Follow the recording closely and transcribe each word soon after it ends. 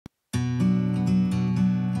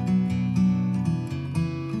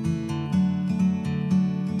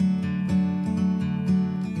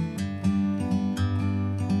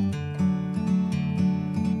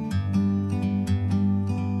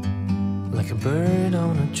bird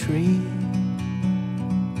on a tree.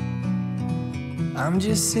 I'm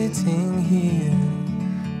just sitting here.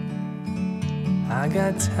 I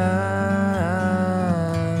got time,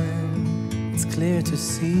 it's clear to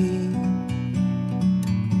see.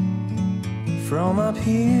 From up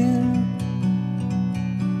here,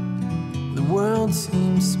 the world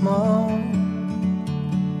seems small.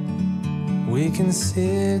 We can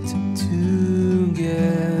sit together.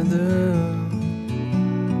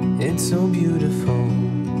 It's so beautiful,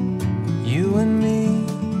 you and me.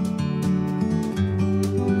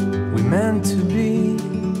 We meant to be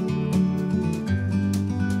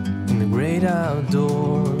in the great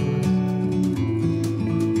outdoors,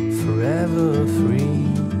 forever free.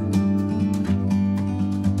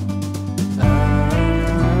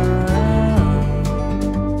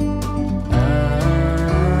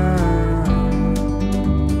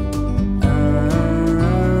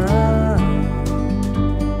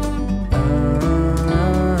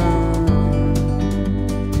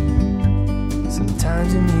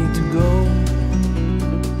 Sometimes you need to go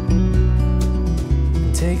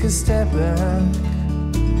and take a step back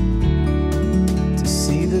to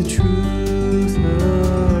see the truth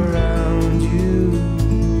around you.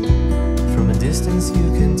 From a distance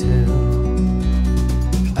you can tell.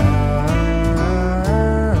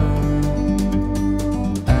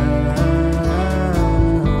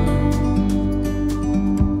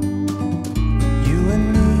 You and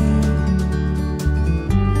me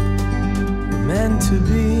were meant to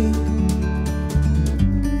be.